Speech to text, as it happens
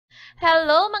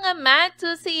Hello mga math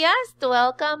enthusiasts!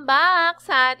 Welcome back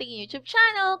sa ating YouTube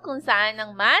channel kung saan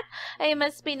ang math ay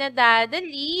mas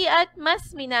pinadadali at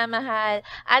mas minamahal.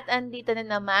 At andito na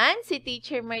naman si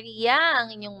Teacher Maria,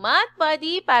 ang inyong math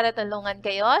buddy para tulungan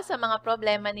kayo sa mga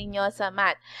problema ninyo sa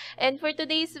math. And for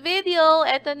today's video,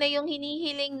 ito na yung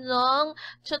hinihiling ng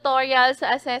tutorial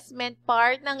sa assessment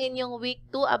part ng inyong week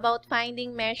 2 about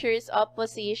finding measures of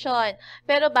position.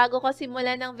 Pero bago ko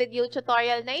simulan ng video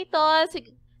tutorial na ito,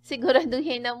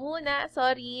 siguraduhin na muna,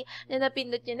 na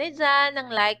napindot nyo na dyan ng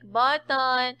like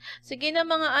button. Sige na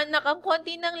mga anak, ang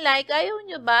konti ng like, ayaw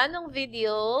nyo ba ng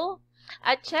video?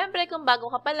 At syempre, kung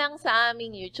bago ka pa lang sa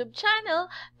aming YouTube channel,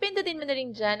 pindutin mo na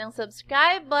rin dyan ang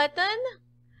subscribe button.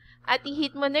 At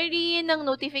i-hit mo na rin ang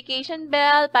notification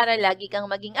bell para lagi kang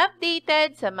maging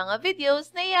updated sa mga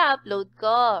videos na i-upload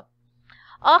ko.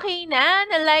 Okay na?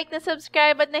 Na-like,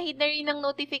 na-subscribe at na-hit na rin ang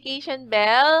notification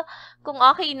bell? Kung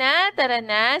okay na, tara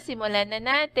na, simulan na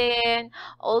natin.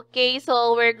 Okay,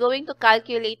 so we're going to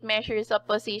calculate measures of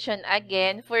position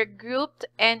again for grouped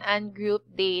and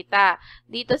ungrouped data.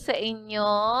 Dito sa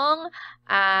inyong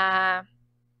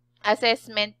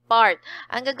assessment part.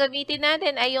 Ang gagamitin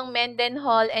natin ay yung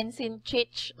Mendenhall and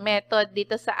Sinchich method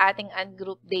dito sa ating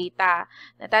ungrouped data.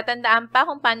 Natatandaan pa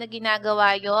kung paano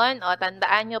ginagawa yon? O,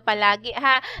 tandaan nyo palagi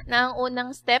ha, na ang unang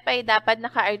step ay dapat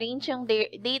naka-arrange yung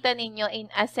data ninyo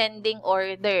in ascending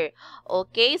order.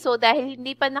 Okay? So, dahil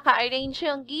hindi pa naka-arrange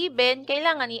yung given,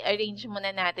 kailangan i-arrange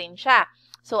muna natin siya.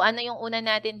 So, ano yung una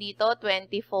natin dito?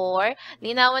 24.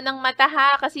 Linawan ng mata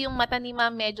ha, kasi yung mata ni ma'am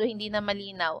medyo hindi na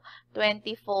malinaw.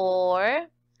 24.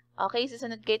 Okay,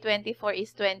 susunod kay 24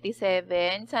 is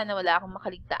 27. Sana wala akong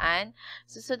makaligtaan.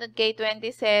 Susunod kay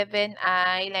 27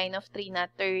 ay line of 3 na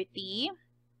 30.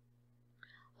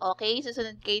 Okay,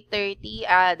 susunod kay 30,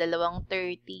 dalawang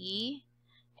 30.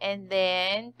 And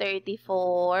then,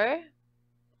 34.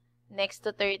 Next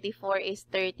to 34 is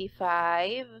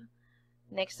 35.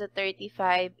 Next to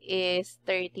 35 is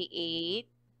 38.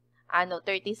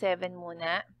 37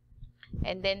 muna.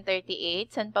 And then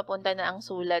 38. Saan papunta na ang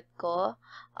sulat ko?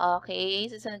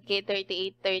 Okay. Susunod kay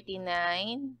 38,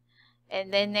 39. And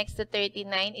then next to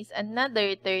 39 is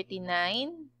another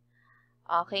 39.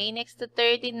 Okay. Next to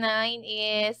 39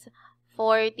 is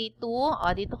 42.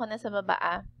 Dito ko na sa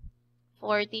baba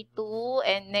 42.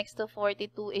 And next to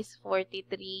 42 is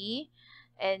 43.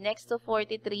 And next to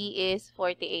 43 is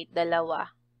 48, dalawa.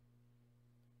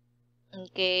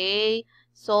 Okay.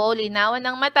 So, linawan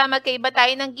ng mata. Magkaiba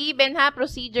tayo ng given, ha?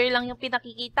 Procedure lang yung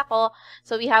pinakikita ko.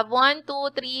 So, we have 1,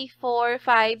 2, 3, 4,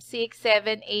 5,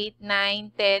 6, 7, 8, 9,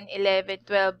 10, 11,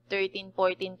 12, 13,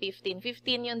 14, 15.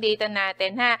 15 yung data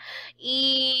natin, ha?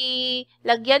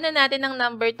 Ilagyan na natin ng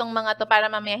number tong mga to para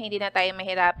mamaya hindi na tayo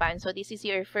mahirapan. So, this is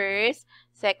your first,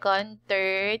 second,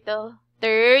 third,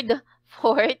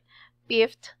 fourth,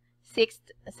 5th,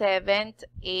 6th, 7th,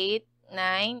 8th,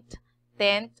 9th,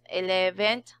 10th,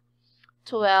 11th,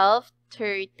 12th,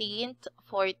 13th,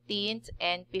 14th,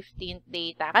 and 15th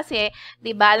data. Kasi,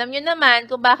 di ba, alam nyo naman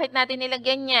kung bakit natin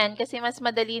nilagyan yan kasi mas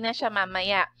madali na siya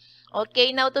mamaya.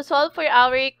 Okay, now to solve for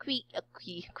our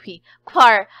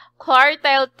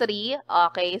quartile 3.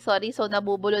 Okay, sorry, so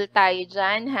nabubulol tayo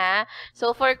dyan, ha?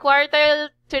 So, for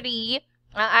quartile 3,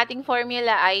 ang ating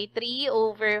formula ay 3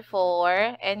 over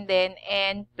 4 and then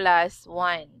n plus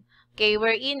 1. Okay,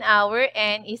 wherein our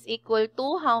n is equal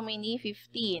to how many?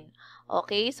 15.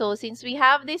 Okay, so since we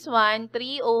have this one,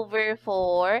 3 over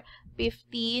 4,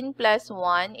 15 plus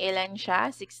 1, ilan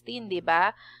siya? 16, di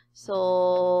ba?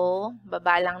 So,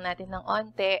 baba lang natin ng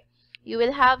onte. You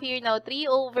will have here now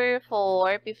 3 over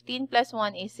 4, 15 plus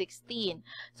 1 is 16.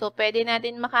 So, pwede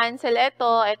natin makancel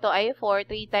ito. Ito ay 4,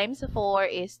 3 times 4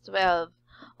 is 12.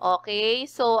 Okay,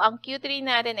 so ang Q3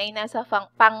 natin ay nasa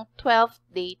pang 12th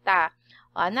data.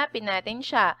 Hanapin natin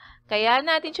siya. Kaya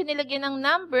natin siya nilagyan ng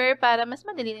number para mas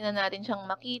madali na natin siyang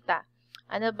makita.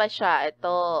 Ano ba siya?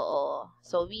 Ito.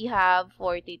 So, we have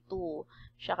 42.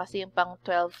 Siya kasi yung pang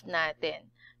 12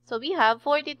 natin. So, we have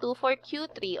 42 for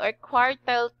Q3 or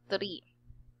quartile 3.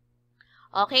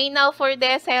 Okay, now for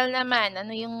decile naman. Ano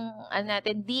yung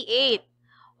natin? D8.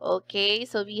 Okay,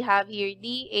 so we have here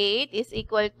D8 is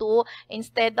equal to,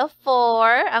 instead of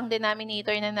 4, ang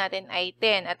denominator na natin ay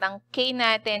 10. At ang K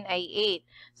natin ay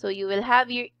 8. So you will have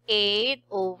here 8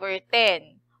 over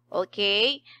 10.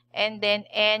 Okay? And then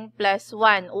n plus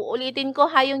 1. Uulitin ko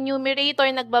ha, yung numerator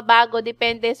nagbabago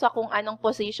depende sa kung anong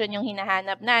position yung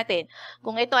hinahanap natin.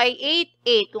 Kung ito ay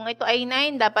 8, 8. Kung ito ay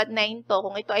 9, dapat 9 to.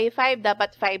 Kung ito ay 5,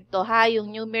 dapat 5 to ha.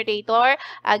 Yung numerator,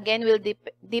 again, will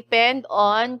depend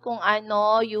on kung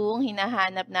ano yung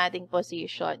hinahanap nating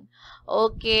position.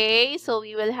 Okay, so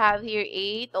we will have here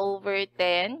 8 over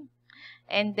 10.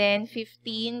 and then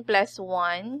 15 plus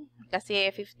 1, kasi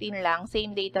 15 lang,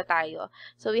 same data tayo.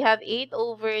 So, we have 8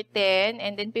 over 10,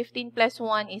 and then 15 plus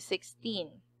 1 is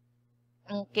 16.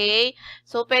 Okay?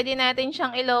 So, pwede natin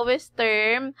siyang i-lowest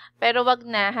term, pero wag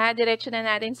na ha, diretso na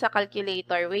natin sa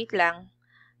calculator. Wait lang,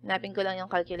 hanapin ko lang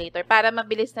yung calculator para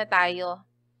mabilis na tayo.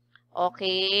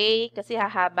 Okay? Kasi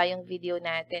hahaba yung video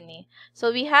natin eh.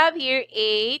 So, we have here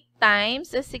 8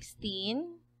 times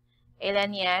 16.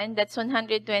 Ilan yan? That's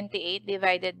 128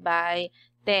 divided by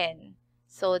 10.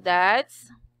 So, that's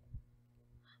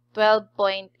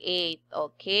 12.8.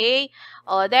 Okay?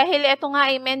 O, dahil ito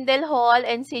nga ay Mendenhall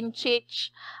and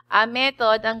Sinchich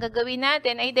method, ang gagawin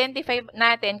natin, identify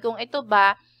natin kung ito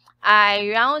ba ay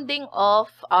rounding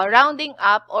off, rounding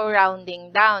up, or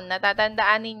rounding down.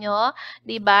 Natatandaan ninyo,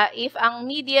 di ba? If ang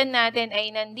median natin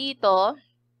ay nandito,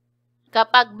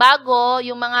 kapag bago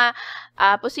yung mga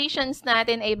positions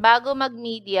natin ay bago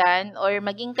mag-median or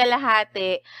maging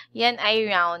kalahati, yan ay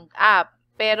round up.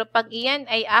 Pero pag iyan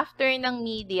ay after ng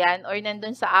median or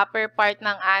nandun sa upper part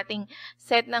ng ating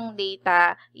set ng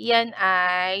data, yan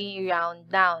ay round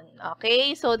down.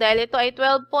 Okay? So, dahil ito ay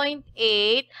 12.8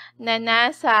 na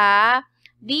nasa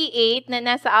D8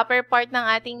 na nasa upper part ng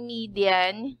ating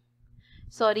median,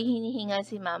 sorry, hinihinga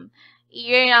si ma'am,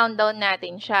 i-round down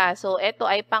natin siya. So, ito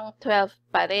ay pang 12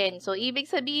 pa rin. So, ibig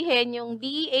sabihin, yung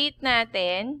D8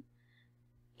 natin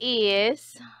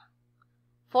is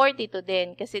 42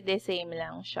 din kasi the same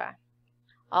lang siya.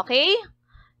 Okay?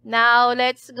 Now,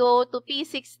 let's go to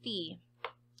P60.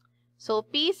 So,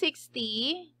 P60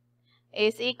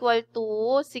 is equal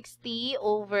to 60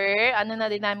 over, ano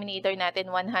na denominator natin?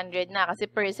 100 na kasi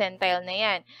percentile na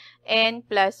yan. N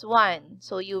plus 1.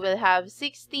 So, you will have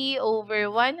 60 over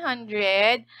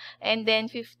 100 and then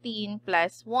 15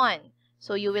 plus 1.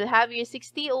 So, you will have your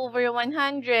 60 over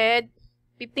 100.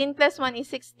 15 plus 1 is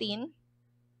 16.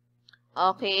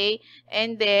 Okay.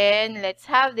 And then, let's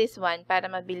have this one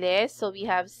para mabilis. So, we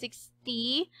have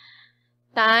 60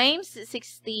 times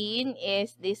 16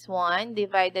 is this one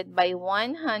divided by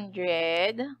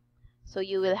 100. So,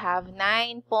 you will have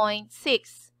 9.6.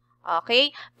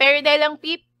 Okay? Pero dahil ang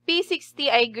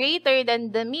P60 ay greater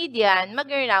than the median,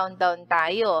 mag-round down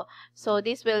tayo. So,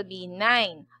 this will be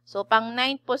 9. So, pang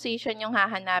 9th position yung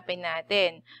hahanapin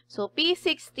natin. So,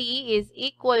 P60 is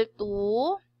equal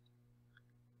to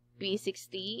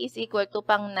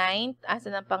pang 9th.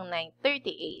 Asan ang pang 9th?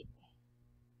 38.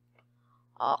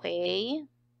 Okay.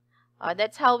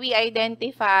 That's how we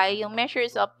identify yung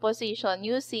measures of position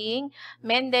using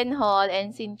Mendenhall and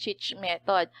Sinchich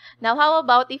method. Now, how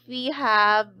about if we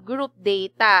have group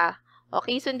data?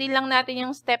 Okay, sundin lang natin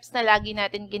yung steps na lagi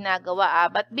natin ginagawa.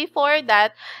 But before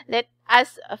that, let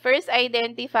us first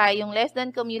identify yung less than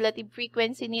cumulative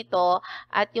frequency nito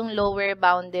at yung lower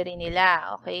boundary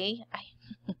nila. Okay? Ay,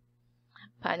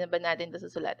 paano ba natin ito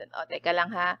susulatan? Teka lang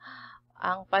ha.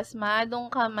 Ang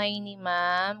pasmadong kamay ni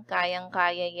ma'am,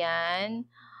 kayang-kaya yan.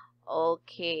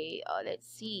 Okay, let's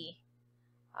see.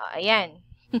 Ayan.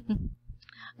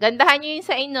 Gandahan nyo yun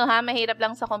sa inyo, ha? Mahirap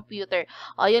lang sa computer.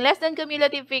 Yung less than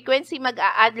cumulative frequency,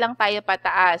 mag-a-add lang tayo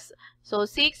pataas. So,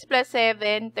 6 plus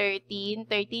 7, 13.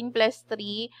 13 plus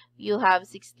 3, you have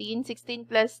 16. 16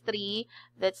 plus 3,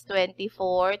 that's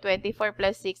 24. 24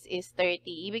 plus 6 is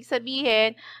 30. Ibig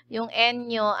sabihin, yung N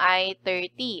nyo ay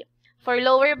 30. For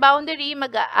lower boundary,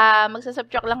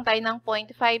 magsasubtract lang tayo ng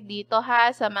 0.5 dito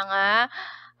ha sa mga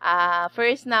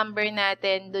first number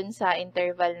natin dun sa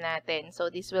interval natin. So,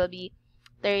 this will be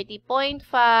 30.5,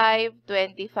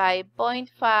 25.5,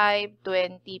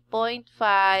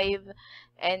 20.5,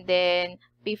 and then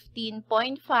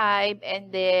 15.5, and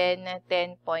then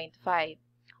 10.5.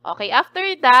 Okay, after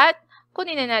that,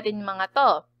 kunin na natin yung mga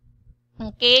to.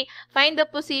 Okay, find the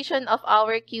position of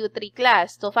our Q3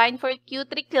 class. So, find for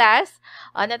Q3 class,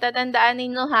 natatandaan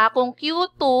ninyo ha, kung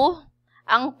Q2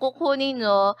 ang kukunin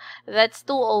nyo, that's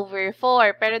 2 over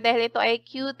 4. Pero dahil ito ay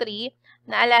Q3,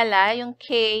 naalala yung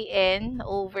Kn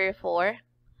over 4.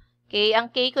 Okay,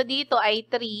 ang K ko dito ay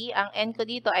 3, ang N ko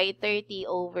dito ay 30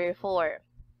 over 4.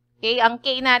 Okay, ang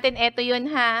K natin, ito yun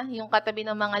ha, yung katabi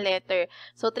ng mga letter.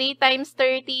 So, 3 times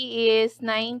 30 is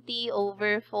 90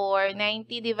 over 4.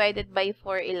 90 divided by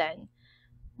 4, ilan?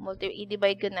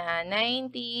 I-divide ko na ha.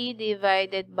 90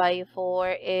 divided by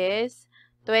 4 is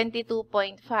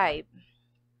 22.5.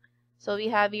 So,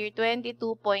 we have here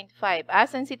 22.5.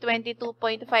 Asan si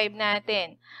 22.5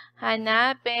 natin?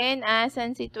 Hanapin,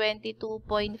 asan si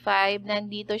 22.5?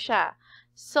 Nandito siya.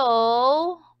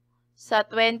 So, sa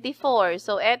 24.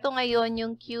 So, eto ngayon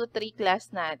yung Q3 class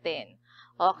natin.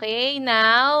 Okay,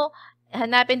 now,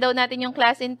 hanapin daw natin yung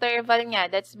class interval niya.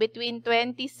 That's between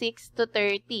 26 to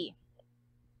 30.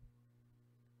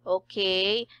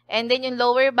 Okay? And then yung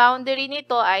lower boundary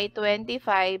nito ay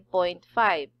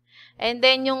 25.5. And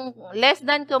then yung less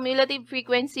than cumulative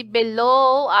frequency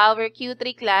below our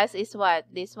Q3 class is what?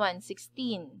 This one,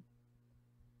 16.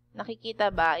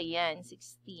 Nakikita ba? Ayan,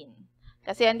 16.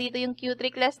 Kasi andito yung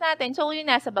Q3 class natin. So, yun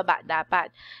nasa baba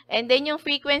dapat. And then yung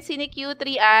frequency ni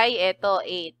Q3 ay ito,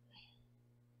 8.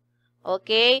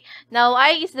 Okay? Now,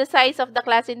 I is the size of the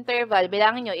class interval.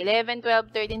 Bilangin nyo, 11,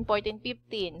 12, 13, 14,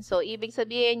 15. So, ibig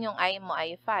sabihin yung I mo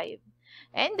ay 5.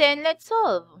 And then, let's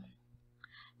solve.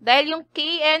 Dahil yung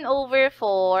kn over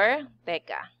 4,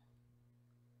 teka.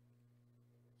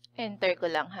 Enter ko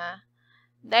lang ha.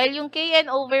 Dahil yung kn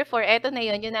over 4, eto na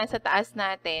yun, yung nasa taas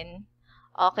natin.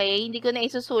 Okay, hindi ko na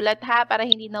isusulat ha para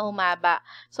hindi na humaba.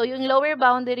 So, yung lower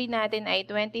boundary natin ay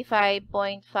 25.5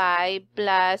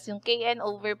 plus yung kn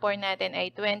over 4 natin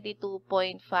ay 22.5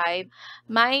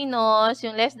 minus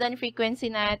yung less than frequency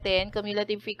natin,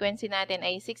 cumulative frequency natin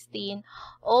ay 16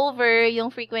 over yung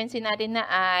frequency natin na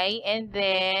I and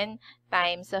then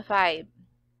times 5.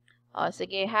 O,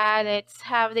 sige ha, let's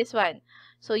have this one.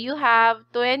 So, you have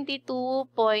 22.5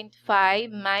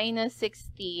 minus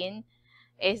 16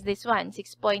 is this one,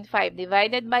 6.5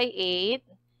 divided by 8,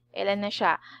 ilan na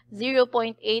siya?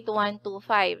 0.8125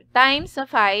 times 5,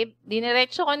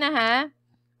 diniretso ko na ha.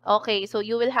 Okay, so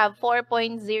you will have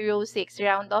 4.06,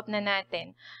 round off na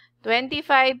natin.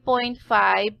 25.5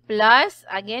 plus,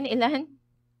 again, ilan?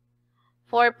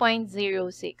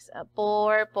 4.06.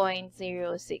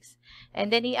 4.06.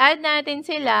 And then, i-add natin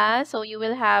sila, so you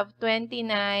will have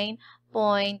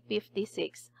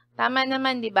 29.56. Tama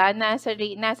naman, di ba? Nasa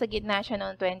gitna siya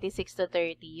ng 26 to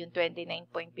 30, yung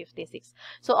 29.56.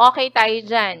 So, okay tayo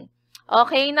dyan.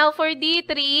 Okay, now for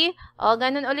D3,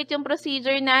 ganun ulit yung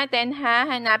procedure natin, ha?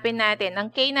 Hanapin natin. Ang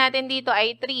K natin dito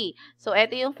ay 3. So,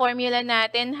 ito yung formula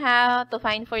natin, ha? To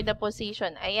find for the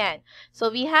position. Ayan. So,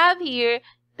 we have here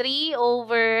 3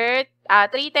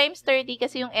 times 30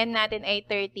 kasi yung N natin ay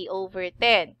 30 over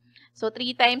 10. So,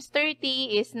 3 times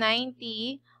 30 is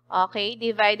 90. Okay,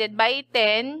 divided by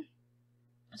 10.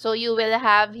 So, you will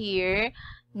have here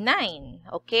 9.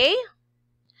 Okay?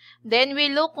 Then,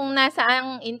 we look kung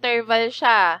nasaang interval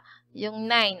siya. Yung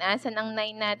 9. Asan ang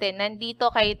 9 natin? Nandito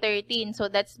kay 13.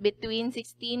 So, that's between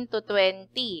 16 to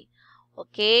 20.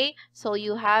 Okay? So,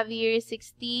 you have here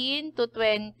 16 to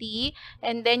 20.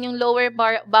 And then, yung lower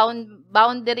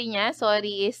boundary niya,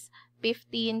 is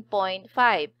 15.5.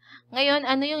 Ngayon,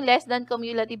 ano yung less than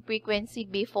cumulative frequency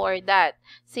before that?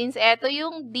 Since ito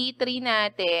yung D3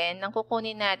 natin, ang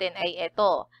kukunin natin ay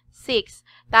ito, 6.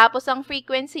 Tapos, ang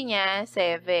frequency niya,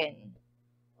 7.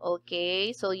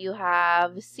 Okay, so you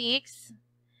have 6,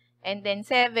 and then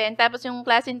 7. Tapos, yung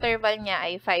class interval niya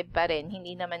ay 5 pa rin.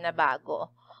 Hindi naman na bago.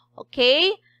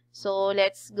 Okay, so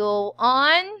let's go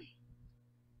on.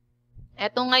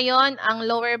 Ito ngayon, ang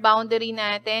lower boundary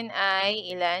natin ay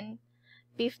ilan?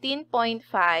 15.5.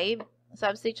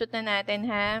 Substitute na natin,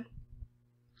 ha?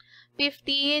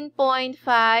 15.5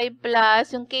 plus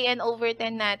yung kn over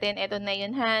 10 natin. Ito na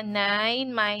yun, ha?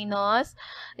 9 minus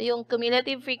yung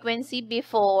cumulative frequency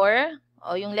before,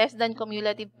 o yung less than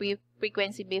cumulative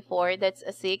frequency before, that's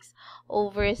a 6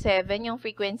 over 7, yung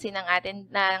frequency ng ating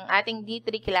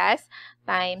D3 class,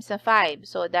 times 5.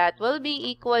 So, that will be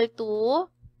equal to,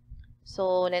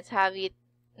 so, let's have it,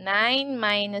 9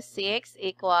 minus 6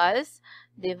 equals,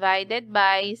 divided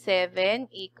by 7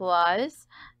 equals,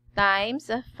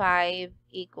 times 5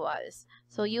 equals.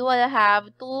 So, you will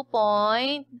have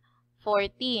 2.14.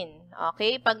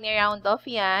 Okay? Pag ni-round off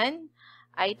yan,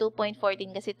 ay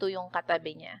 2.14 kasi 2 yung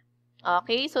katabi niya.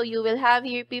 Okay? So, you will have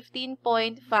here 15.5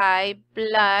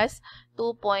 plus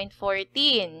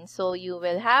 2.14. So, you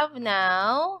will have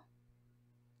now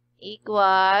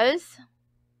equals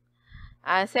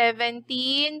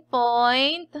 17.54.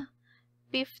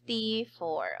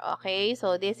 Okay,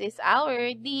 so this is our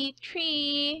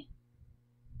D3.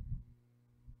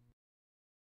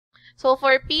 So,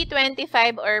 for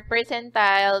P25 or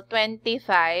percentile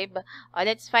 25,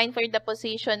 let's find for the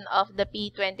position of the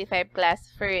P25 class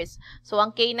first. So,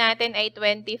 ang K natin ay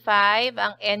 25,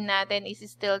 ang N natin is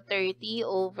still 30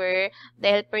 over,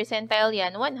 dahil percentile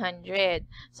yan, 100.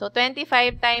 So,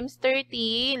 25 times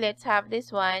 30, let's have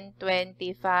this one,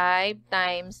 25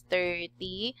 times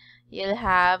 30, you'll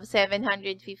have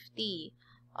 750.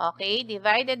 Okay,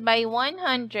 divided by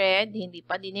 100, hindi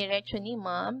pa diniretso ni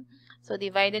ma'am. So,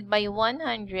 divided by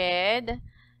 100,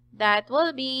 that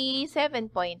will be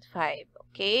 7.5.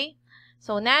 Okay?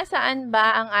 So, nasaan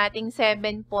ba ang ating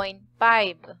 7.5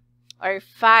 or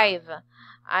 5?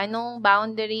 Anong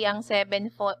boundary ang 7.5?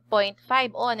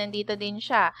 Oh, nandito din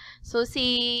siya. So,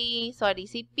 si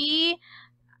P25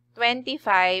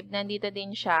 25, nandito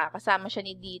din siya. Kasama siya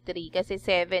ni D3 kasi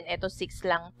 7, eto 6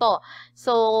 lang to.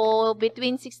 So,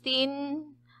 between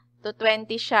 16 to 20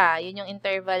 siya. Yun yung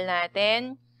interval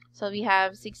natin. So, we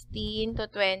have 16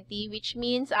 to 20, which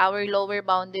means our lower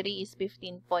boundary is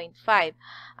 15.5.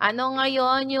 Ano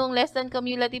ngayon yung less than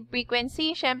cumulative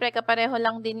frequency? Siyempre, kapareho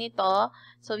lang din ito.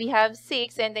 So, we have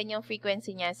 6 and then yung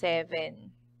frequency niya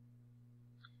 7.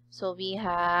 So, we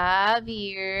have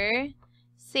here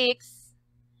 6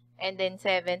 and then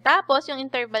 7. Tapos, yung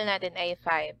interval natin ay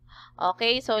 5.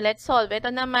 Okay, so let's solve. Ito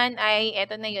naman ay,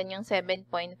 ito na yun, yung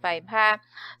 7.5 ha.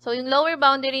 So, yung lower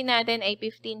boundary natin ay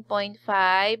 15.5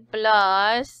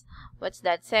 plus, what's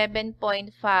that?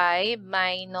 7.5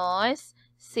 minus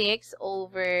 6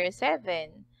 over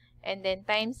 7. And then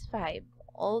times 5.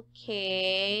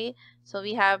 Okay, so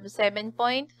we have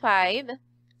 7.5. 7.5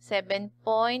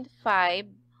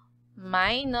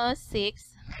 minus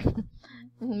 6.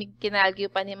 Kinalgyo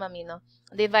pa ni Mami, no?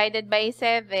 Divided by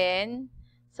 7.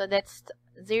 So, that's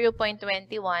 0.21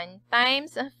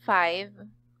 times 5.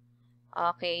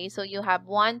 Okay, so you have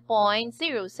 1.07.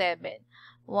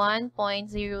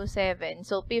 1.07.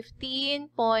 So,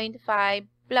 15.5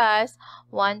 plus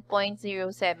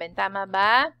 1.07. Tama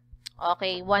ba?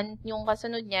 Okay, 1 yung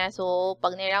kasunod niya. So,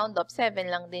 pag ni-round up, 7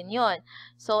 lang din yon.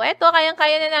 So, eto,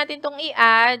 kayang-kaya na natin itong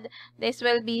i-add. This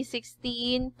will be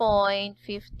 16.57.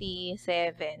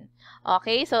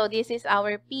 Okay, so this is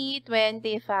our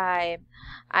P25.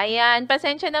 Ayan,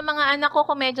 pasensya na mga anak ko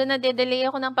kung medyo na-delay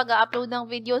ako ng pag-upload ng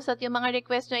videos at yung mga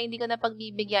request nyo hindi ko na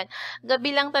pagbibigyan. Gabi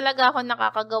lang talaga ako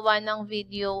nakakagawa ng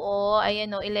video. O,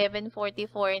 ayan o,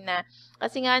 11:44 na.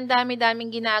 Kasi nga, ang dami-daming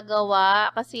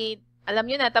ginagawa. Kasi, alam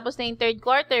nyo na, tapos na yung 3rd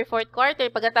quarter, 4th quarter.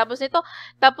 Pagkatapos nito,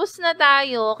 tapos na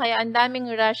tayo. Kaya ang daming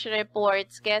rush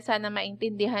reports. Kaya sana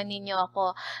maintindihan ninyo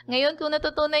ako. Ngayon, kung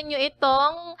natutunan nyo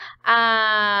itong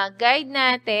guide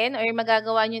natin or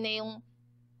magagawa nyo na yung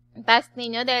task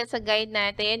ninyo dahil sa guide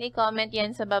natin, i-comment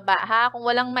yan sa baba ha. Kung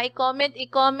walang ma-comment,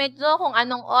 i-comment nyo kung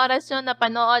anong oras nyo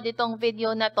napanood itong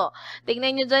video na to.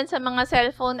 Tignan nyo dyan sa mga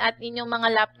cellphone at inyong mga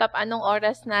laptop anong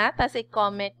oras na, tas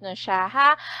i-comment nyo siya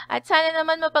ha. At sana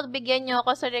naman mapagbigyan nyo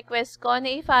ako sa request ko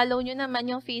na i-follow nyo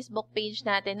naman yung Facebook page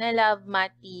natin na Love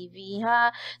Math TV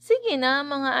ha. Sige na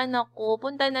mga anak ko,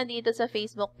 punta na dito sa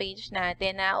Facebook page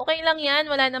natin ha. Okay lang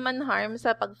yan, wala naman harm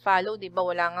sa pag-follow, diba?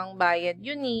 Wala ngang bayad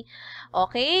yun eh.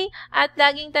 Okay? At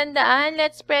laging tandaan,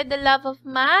 let's spread the love of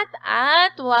math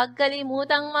at huwag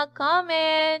kalimutang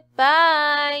mag-comment.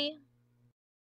 Bye!